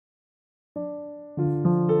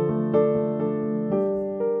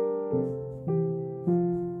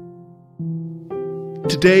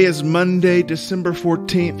Today is Monday, December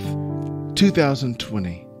 14th,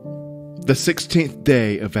 2020, the 16th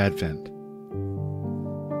day of Advent.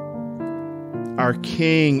 Our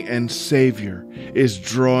King and Savior is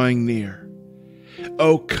drawing near.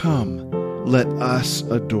 Oh, come, let us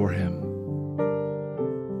adore him.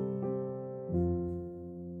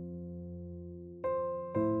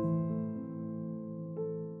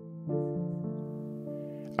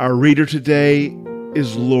 Our reader today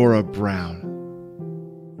is Laura Brown.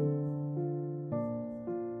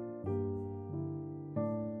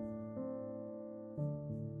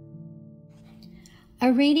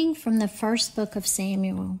 A reading from the first book of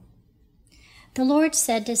Samuel. The Lord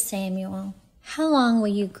said to Samuel, "How long will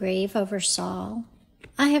you grieve over Saul?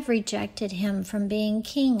 I have rejected him from being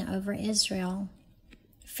king over Israel.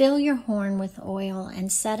 Fill your horn with oil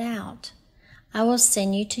and set out. I will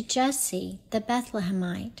send you to Jesse the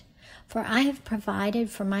Bethlehemite, for I have provided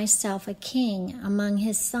for myself a king among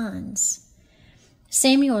his sons."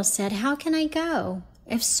 Samuel said, "How can I go?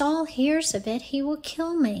 If Saul hears of it, he will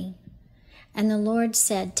kill me." And the Lord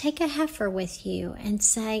said, "Take a heifer with you and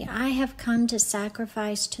say, 'I have come to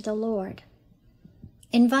sacrifice to the Lord.'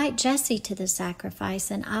 Invite Jesse to the sacrifice,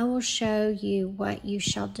 and I will show you what you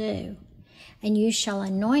shall do. And you shall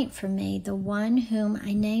anoint for me the one whom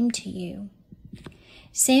I name to you."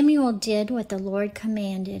 Samuel did what the Lord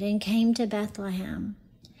commanded and came to Bethlehem.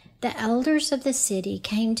 The elders of the city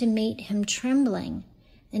came to meet him trembling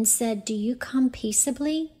and said, "Do you come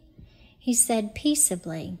peaceably?" He said,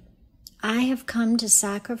 "Peaceably. I have come to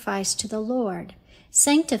sacrifice to the Lord.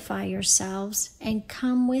 Sanctify yourselves and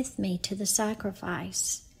come with me to the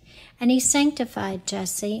sacrifice." And he sanctified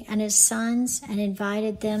Jesse and his sons and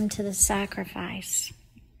invited them to the sacrifice.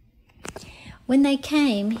 When they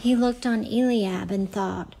came, he looked on Eliab and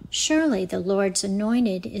thought, "Surely the Lord's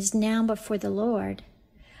anointed is now before the Lord."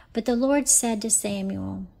 But the Lord said to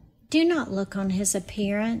Samuel, "Do not look on his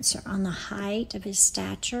appearance or on the height of his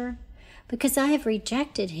stature, because I have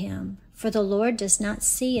rejected him. For the Lord does not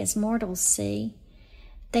see as mortals see.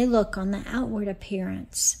 They look on the outward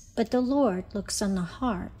appearance, but the Lord looks on the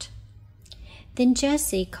heart." Then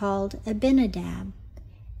Jesse called Abinadab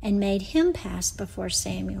and made him pass before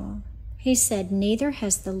Samuel. He said, "Neither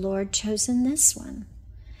has the Lord chosen this one."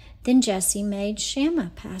 Then Jesse made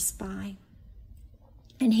Shammah pass by.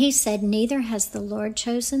 And he said, "Neither has the Lord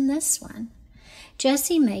chosen this one."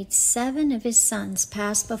 Jesse made 7 of his sons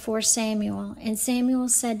pass before Samuel, and Samuel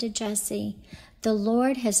said to Jesse, "The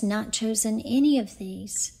Lord has not chosen any of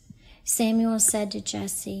these." Samuel said to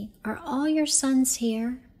Jesse, "Are all your sons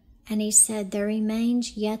here?" And he said, "There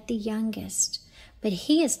remains yet the youngest, but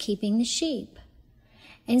he is keeping the sheep."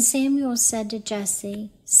 And Samuel said to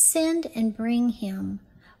Jesse, "Send and bring him,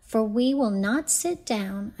 for we will not sit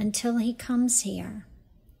down until he comes here."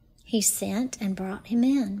 He sent and brought him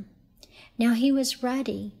in. Now he was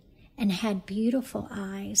ruddy and had beautiful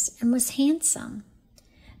eyes and was handsome.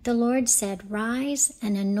 The Lord said, "Rise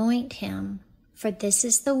and anoint him, for this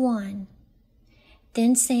is the one."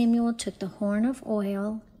 Then Samuel took the horn of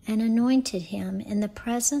oil and anointed him in the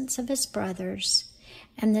presence of his brothers,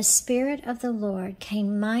 and the Spirit of the Lord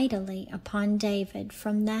came mightily upon David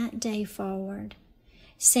from that day forward.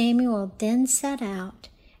 Samuel then set out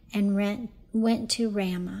and went to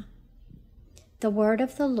Ramah. The word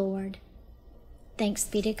of the Lord. Thanks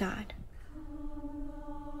be to God.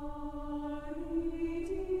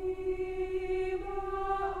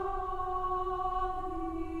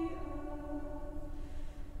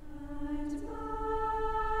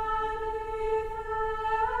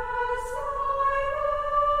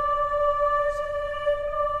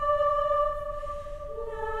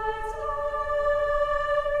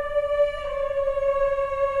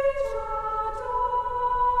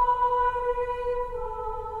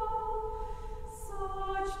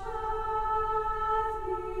 Such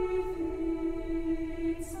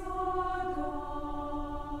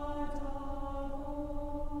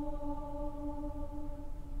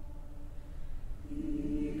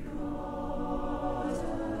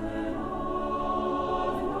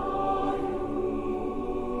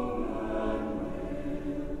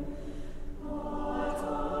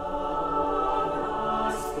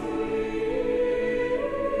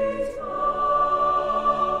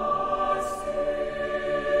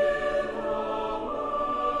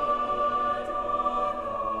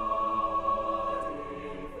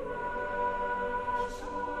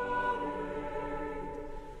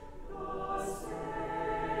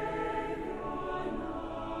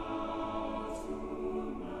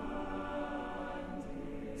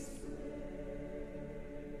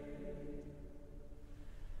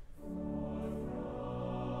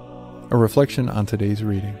A reflection on today's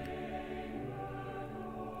reading.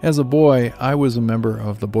 As a boy, I was a member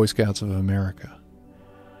of the Boy Scouts of America.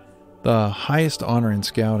 The highest honor in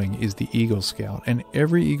scouting is the Eagle Scout, and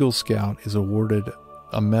every Eagle Scout is awarded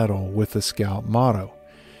a medal with the Scout motto.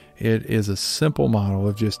 It is a simple motto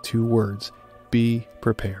of just 2 words: be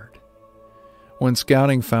prepared. When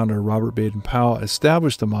Scouting founder Robert Baden-Powell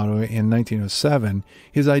established the motto in 1907,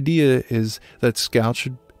 his idea is that Scouts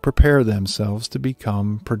should prepare themselves to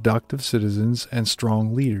become productive citizens and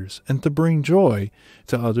strong leaders, and to bring joy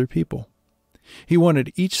to other people. He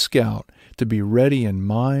wanted each Scout to be ready in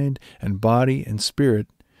mind and body and spirit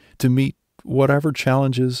to meet whatever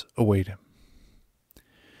challenges await him.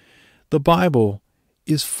 The Bible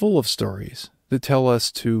is full of stories that tell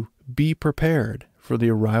us to be prepared for the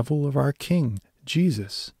arrival of our King,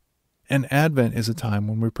 Jesus. And Advent is a time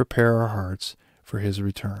when we prepare our hearts for his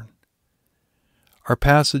return. Our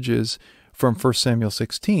passages from 1 Samuel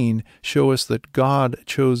 16 show us that God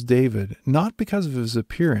chose David not because of his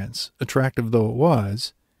appearance, attractive though it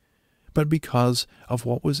was, but because of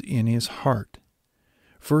what was in his heart.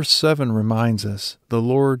 Verse 7 reminds us, the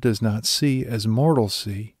Lord does not see as mortals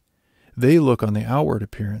see. They look on the outward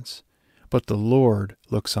appearance, but the Lord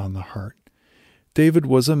looks on the heart. David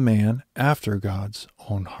was a man after God's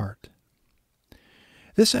own heart.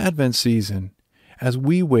 This Advent season, as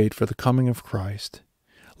we wait for the coming of Christ,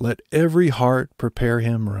 let every heart prepare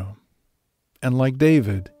him room, and like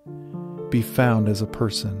David, be found as a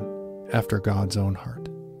person after God's own heart.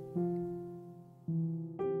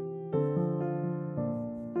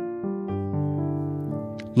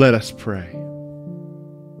 Let us pray.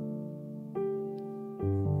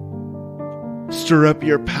 Stir up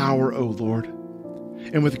your power, O Lord,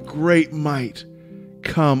 and with great might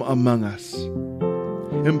come among us.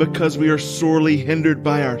 And because we are sorely hindered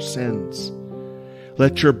by our sins,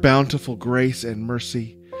 let your bountiful grace and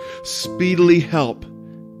mercy speedily help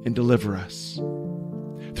and deliver us.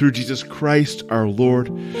 Through Jesus Christ our Lord,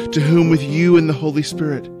 to whom with you and the Holy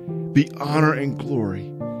Spirit be honor and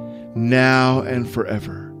glory, now and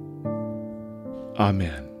forever.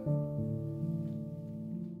 Amen.